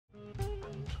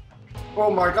Oh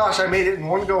my gosh, I made it in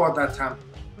one go at that time.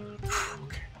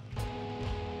 Okay.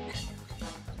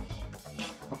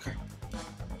 Okay.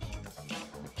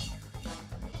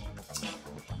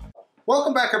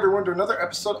 Welcome back everyone to another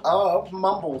episode of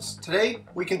Mumbles. Today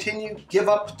we continue Give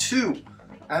Up 2.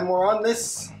 And we're on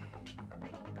this...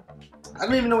 I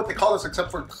don't even know what they call this except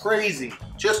for crazy.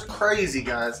 Just crazy,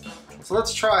 guys. So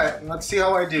let's try it and let's see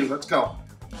how I do. Let's go.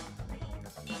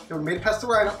 Okay, we made it past the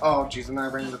rhino. Oh jeez, and then I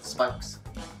ran into the spikes.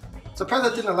 Surprised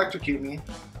that didn't electrocute me.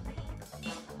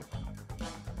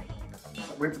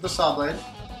 Wait for the saw blade.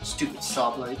 Stupid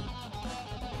saw blade.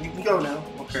 You can go now.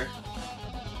 Okay.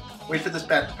 Wait for this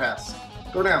bat to pass.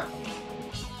 Go now.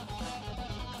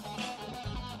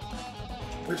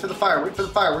 Wait for the fire. Wait for the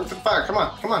fire. Wait for the fire. Come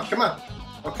on. Come on. Come on.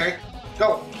 Okay.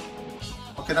 Go.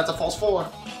 Okay, that's a false 4.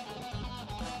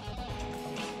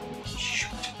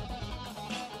 Shoot.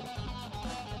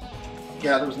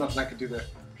 Yeah, there was nothing I could do there.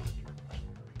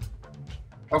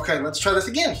 Okay, let's try this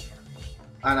again.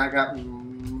 And I got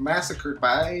massacred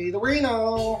by the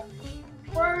rhino.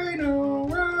 Rhino,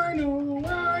 rhino,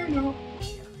 rhino.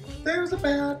 There's a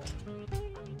bat.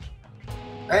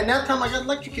 And that time I got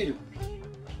electrocuted.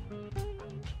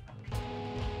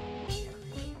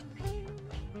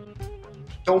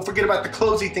 Don't forget about the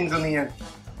closey things on the end.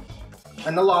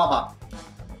 And the lava.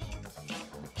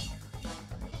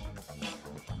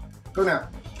 Go now.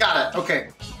 Got it.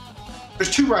 Okay.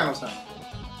 There's 2 rhinos now.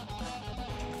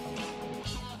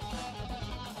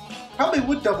 Probably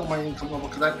would double my income level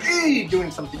because I'd be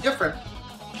doing something different.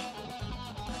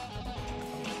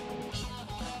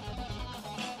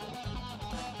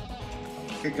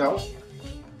 Okay, go.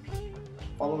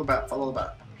 Follow the bat, follow the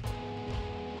bat.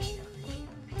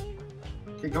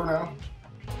 Okay, go now.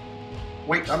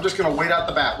 Wait, I'm just gonna wait out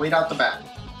the bat, wait out the bat.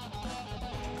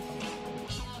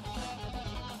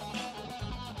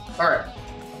 Alright.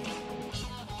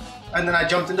 And then I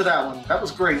jumped into that one. That was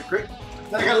great, great.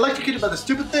 Then I got electrocuted by the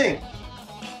stupid thing.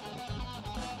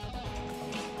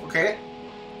 Okay,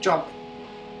 jump.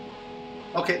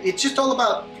 Okay, it's just all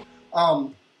about,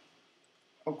 oh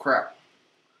crap.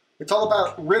 It's all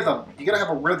about rhythm. You gotta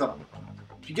have a rhythm.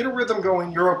 If you get a rhythm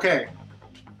going, you're okay.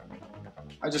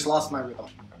 I just lost my rhythm.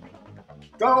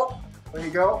 Go, there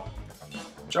you go.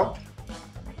 Jump.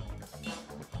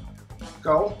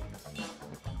 Go.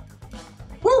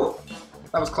 Woo!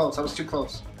 That was close, that was too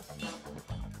close.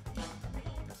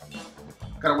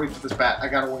 Gotta wait for this bat, I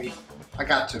gotta wait. I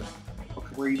got to.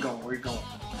 Okay, where are you going? Where are you going?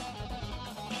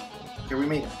 Okay, we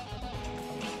made it.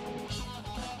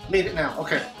 Made it now,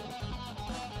 okay.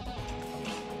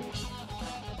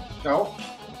 Go.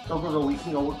 Go, go, go, we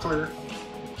can go, we're clear.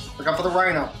 Look out for the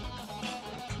rhino.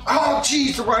 Oh,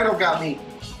 jeez, the rhino got me.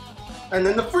 And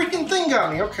then the freaking thing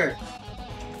got me, okay.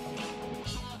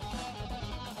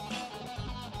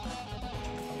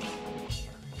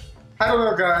 I don't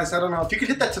know, guys, I don't know. If you could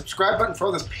hit that subscribe button for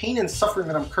all this pain and suffering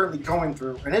that I'm currently going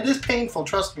through. And it is painful,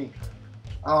 trust me.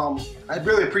 I'd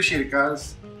really appreciate it,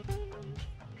 guys.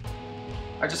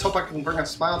 I just hope I can bring a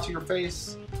smile to your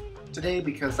face today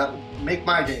because that would make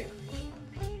my day.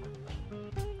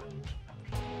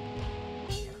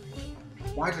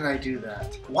 Why did I do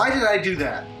that? Why did I do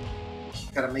that?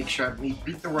 Gotta make sure I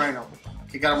beat the rhino.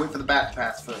 Okay, gotta wait for the bat to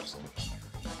pass first.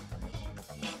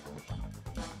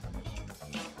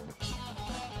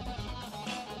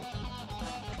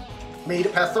 Made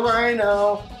it past the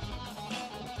rhino.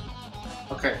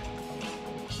 Okay.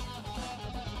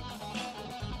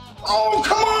 Oh,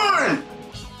 come on!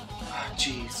 Oh,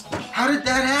 jeez. How did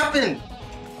that happen?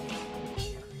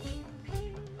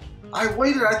 I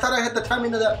waited. I thought I had the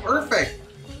timing of that perfect.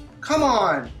 Come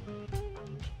on.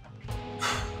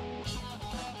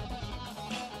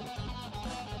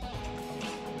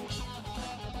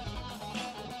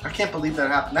 I can't believe that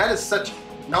happened. That is such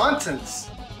nonsense.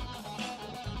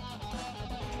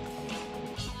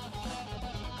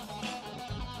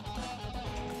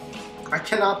 I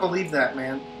cannot believe that,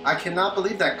 man. I cannot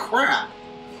believe that crap.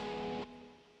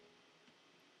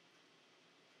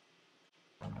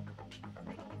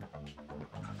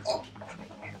 Oh.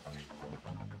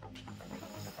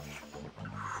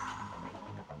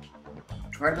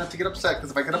 Try not to get upset,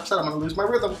 because if I get upset, I'm going to lose my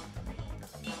rhythm.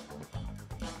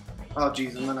 Oh,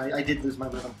 geez, and then I did lose my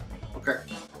rhythm. Okay.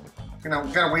 Okay, now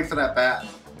we gotta wait for that bat.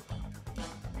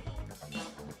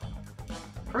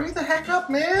 Hurry the heck up,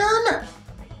 man!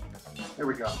 There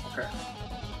we go, okay.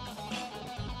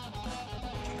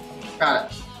 Got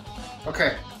it.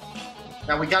 Okay.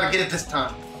 Now we gotta get it this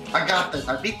time. I got this.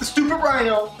 I beat the stupid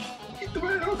rhino. Beat the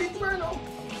rhino, beat the rhino.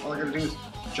 All I gotta do is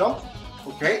jump.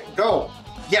 Okay, go.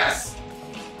 Yes!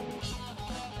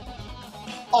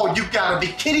 Oh, you gotta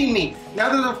be kidding me. Now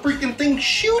there's a freaking thing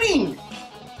shooting.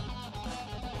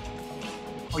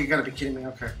 Oh, you gotta be kidding me.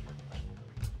 Okay.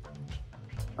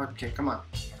 Okay, come on.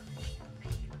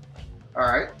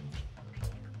 Alright.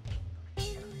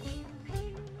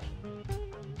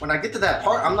 When I get to that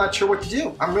part, I'm not sure what to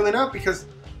do. I'm really not, because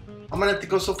I'm gonna have to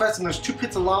go so fast, and there's 2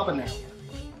 pits of lava now.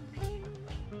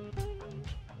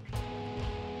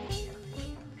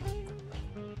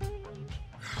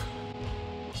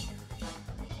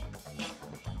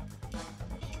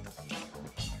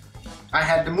 I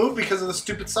had to move because of the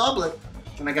stupid sablet,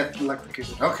 and I got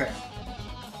electrocuted. Okay.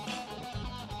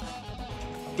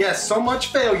 Yes, so much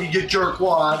fail, you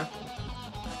jerkwad.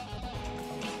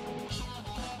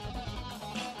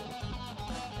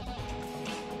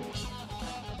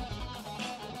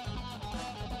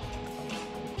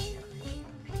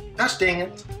 Gosh dang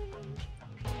it.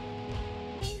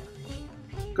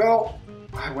 Go.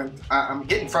 I'm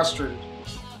getting frustrated.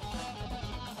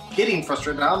 Getting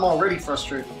frustrated. I'm already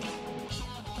frustrated.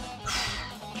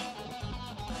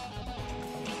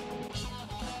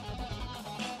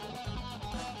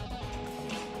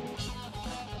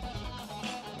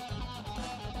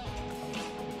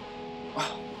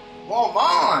 Come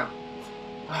on!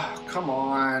 Oh, come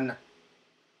on.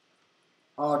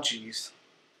 Oh, jeez.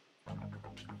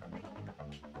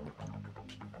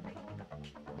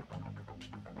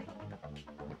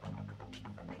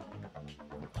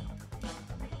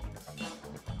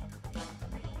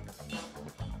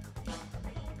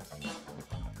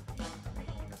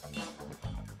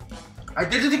 I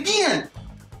did it again!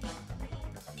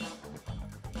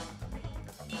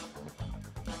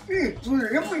 It's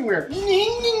everywhere.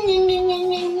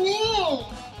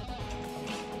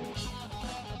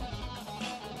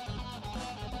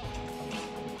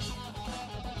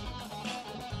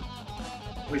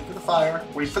 Wait for the fire.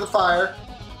 Wait for the fire.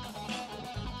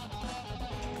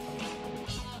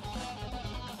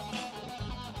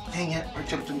 Dang it, I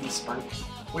jumped into the spike.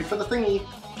 Wait for the thingy.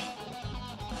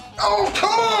 Oh,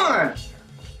 come on!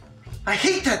 I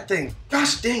hate that thing.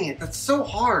 Gosh dang it, that's so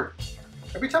hard.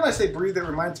 Every time I say breathe, it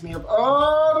reminds me of,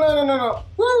 oh, no.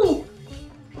 Woo!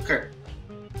 Okay.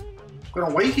 I'm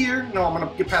gonna wait here. No, I'm gonna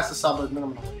get past the sablet and then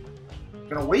I'm gonna wait. I'm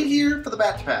gonna wait here for the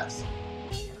bat to pass.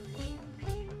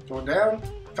 Going down,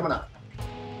 coming up.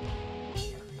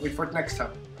 Wait for it next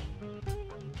time.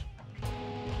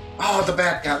 Oh, the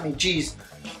bat got me, jeez.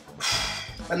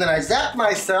 And then I zapped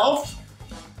myself.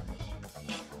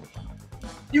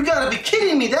 You gotta be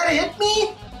kidding me, that hit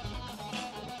me?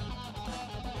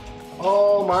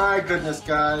 Oh my goodness,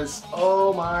 guys.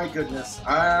 Oh my goodness.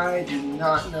 I do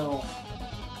not know.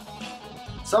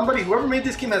 Somebody, whoever made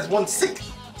this game has one sick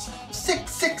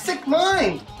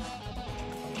mind.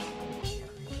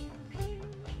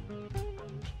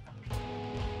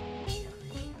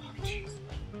 Oh, jeez.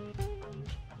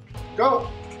 Go.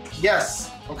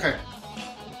 Yes. Okay.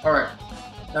 All right.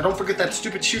 Now don't forget that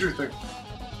stupid shooter thing.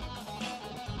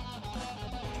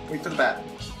 Wait for the bat.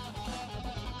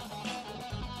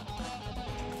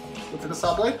 Wait for the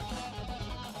saw blade.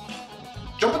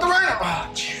 Jump with the rhino! Oh,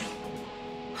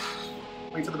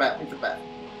 wait for the bat, wait for the bat.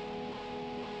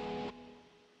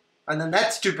 And then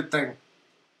that stupid thing.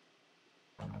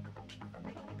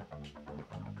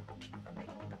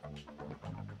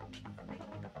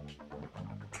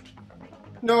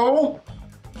 No!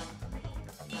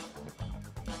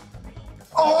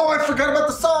 Oh, I forgot about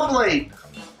the saw blade!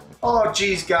 Oh,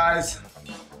 jeez, guys.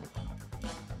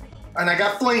 And I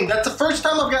got flamed. That's the first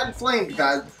time I've gotten flamed,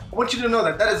 guys. I want you to know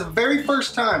that. That is the very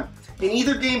first time in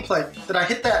either gameplay that I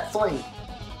hit that flame.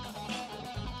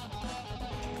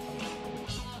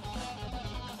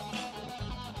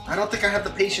 I don't think I have the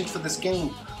patience for this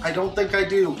game. I don't think I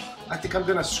do. I think I'm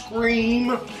gonna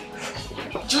scream.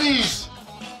 Jeez!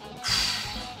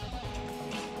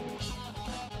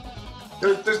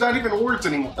 There's not even words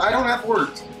anymore. I don't have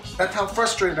words. That's how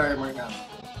frustrated I am right now.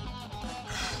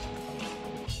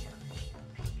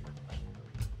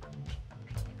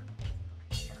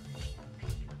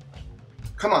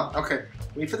 Come on, okay.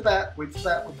 Wait for the bat, wait for the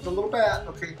bat, wait for the little bat,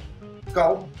 okay.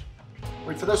 Go.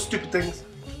 Wait for those stupid things.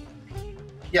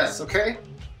 Yes, okay.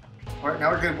 Alright, now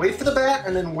we're gonna wait for the bat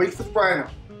and then wait for the rhino.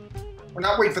 Or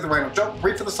not wait for the rhino, jump,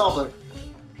 wait for the saw blade.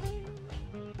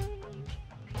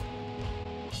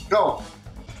 Go.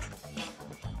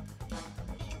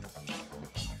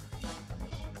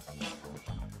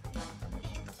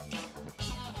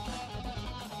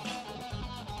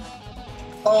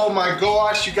 Oh my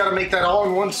gosh, you gotta make that all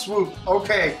in one swoop.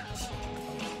 Okay.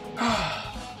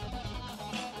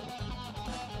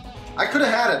 I could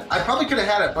have had it. I probably could have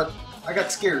had it, but I got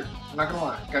scared. I'm not gonna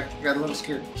lie. Got a little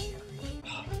scared.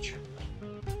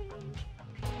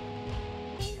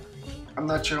 I'm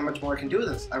not sure how much more I can do with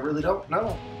this. I really don't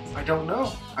know. I don't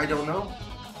know. I don't know.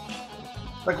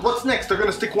 Like, what's next? They're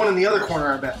gonna stick one in the other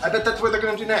corner, I bet. I bet that's what they're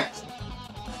gonna do next.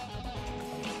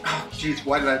 Oh, jeez,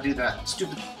 why did I do that?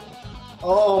 Stupid.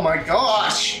 Oh my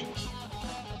gosh!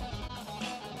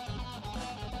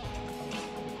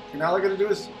 Okay, now all I gotta do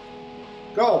is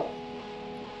go.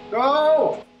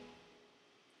 Go!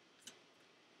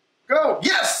 Go!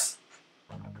 Yes!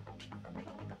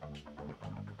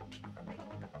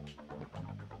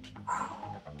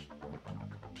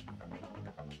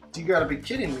 You gotta be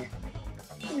kidding me.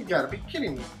 You gotta be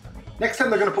kidding me. Next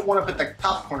time they're gonna put one up at the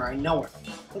top corner, I know it.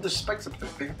 Oh, there's spikes up there.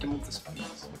 They have to move the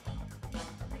spikes.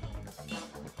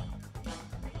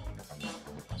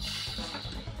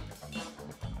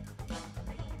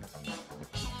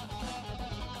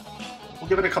 We'll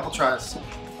give it a couple tries.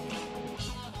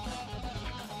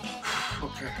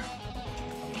 Okay.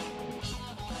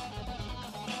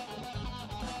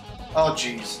 Oh,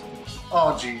 jeez.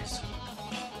 Oh, jeez.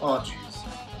 Oh, jeez.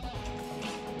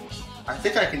 I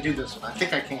think I can do this one. I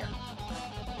think I can.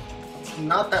 It's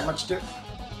not that much different.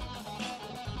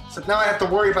 So now I have to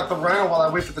worry about the rhino while I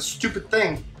wait for the stupid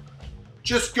thing.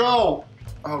 Just go.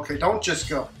 Okay, don't just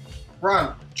go.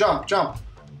 Run. Jump. Jump.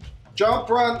 Jump,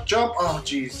 run, jump. Oh,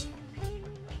 jeez.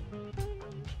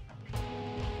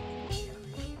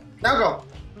 Now go.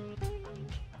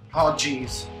 Oh,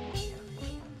 jeez.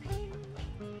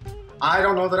 I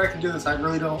don't know that I can do this. I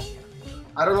really don't.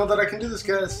 I don't know that I can do this,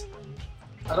 guys.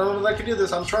 I don't know that I can do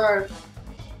this. I'm trying.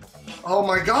 Oh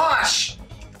my gosh!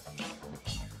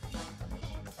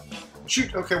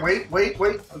 Shoot. Okay, wait. Okay,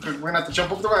 we're gonna have to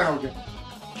jump over the rhino again.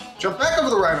 Jump back over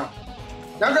the rhino.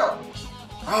 Now go.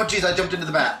 Oh, jeez, I jumped into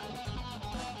the bat.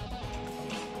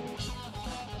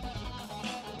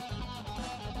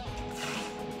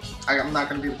 I'm not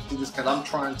gonna be able to do this because I'm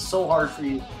trying so hard for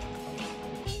you.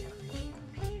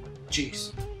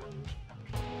 Jeez.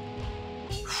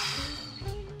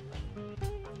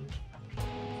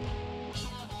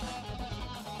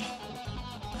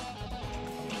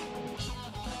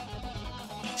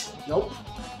 Nope.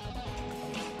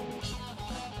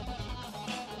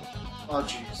 Oh,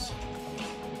 jeez.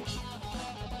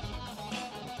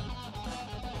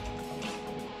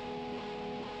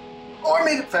 Oh, I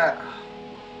made it fat.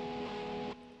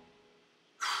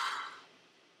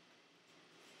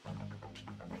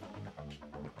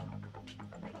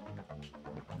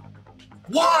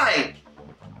 Why?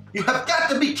 You have got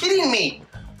to be kidding me!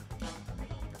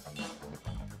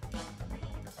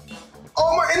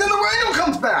 Oh my, and then the rhino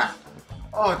comes back!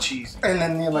 Oh jeez, and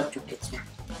then the electric gets me.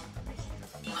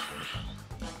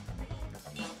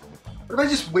 What if I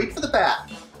just wait for the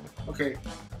bat? Okay,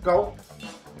 go.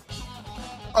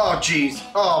 Oh jeez,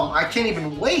 oh, I can't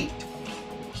even wait.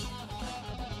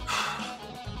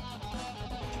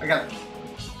 I got it.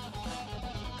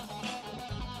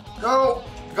 Go,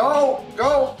 go,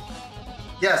 go.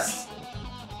 Yes.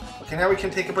 Okay, now we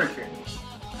can take a break here.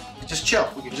 We can just chill,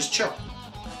 we can just chill.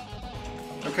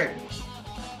 Okay,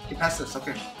 get past this,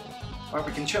 okay. Alright,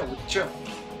 we can chill, we can chill.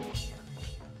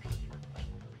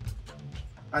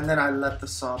 And then I let the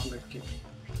saw blade get me.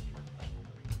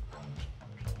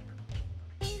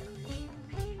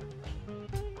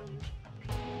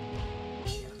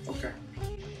 Okay.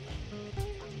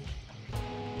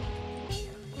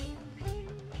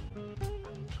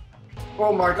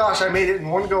 Oh my gosh, I made it in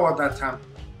one go at that time.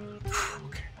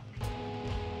 Okay.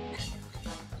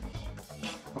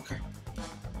 Okay.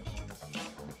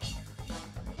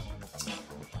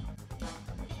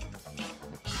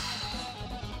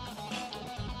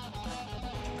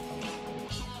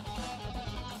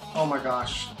 Oh my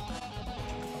gosh.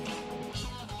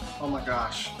 Oh my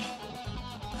gosh.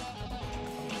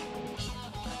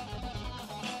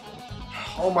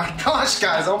 Oh my gosh,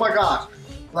 guys. Oh my gosh.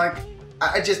 Like,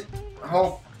 I just...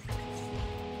 Oh.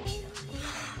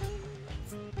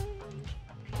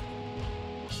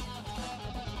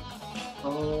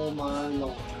 Oh my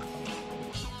lord.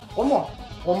 One more.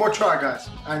 One more try, guys.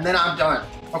 And then I'm done.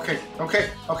 Okay, okay,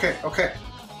 okay, okay.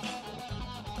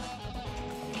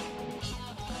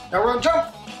 Now we're on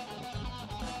jump.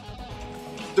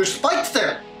 There's spikes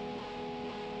there.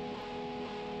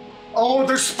 Oh,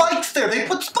 there's spikes there. They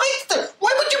put spikes there.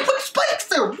 Why would you put spikes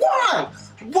there? Why?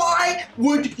 Why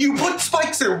would you put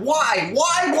spikes there? Why?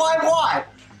 Why?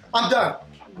 I'm done.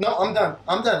 No, I'm done.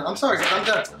 I'm done. I'm sorry, guys. I'm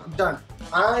done. I'm done.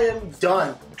 I am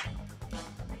done.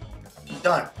 I'm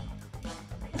done.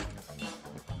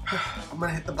 I'm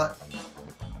gonna hit the button.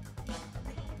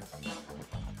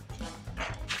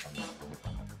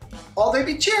 Oh, they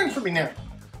be cheering for me now.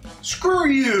 Screw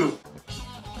you.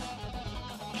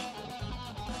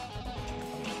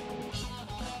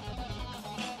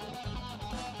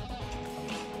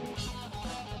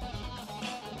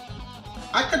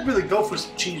 I could really go for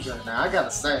some cheese right now, I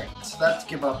gotta say. So that's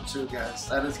Give Up 2, guys.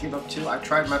 That is Give Up 2. I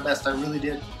tried my best, I really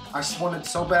did. I just wanted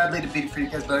so badly to beat it for you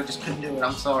guys, but I just couldn't do it.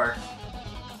 I'm sorry.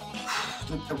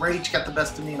 The rage got the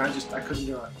best of me, and I couldn't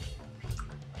do it.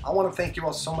 I want to thank you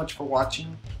all so much for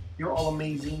watching. You're all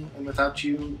amazing, and without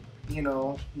you, you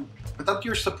know, without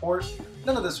your support,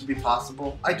 none of this would be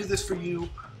possible. I do this for you.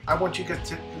 I want you guys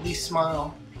to at least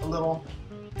smile a little,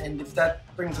 and if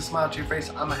that brings a smile to your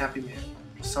face, I'm a happy man.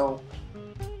 So,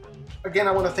 again,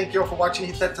 I want to thank you all for watching.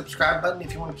 Hit that subscribe button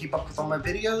if you want to keep up with all my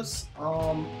videos.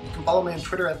 You can follow me on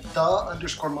Twitter at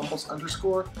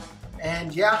 _Mumbles_.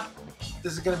 And yeah,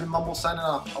 this is going to be Mumbles signing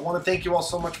off. I want to thank you all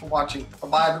so much for watching.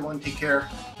 Bye-bye, everyone. Take care.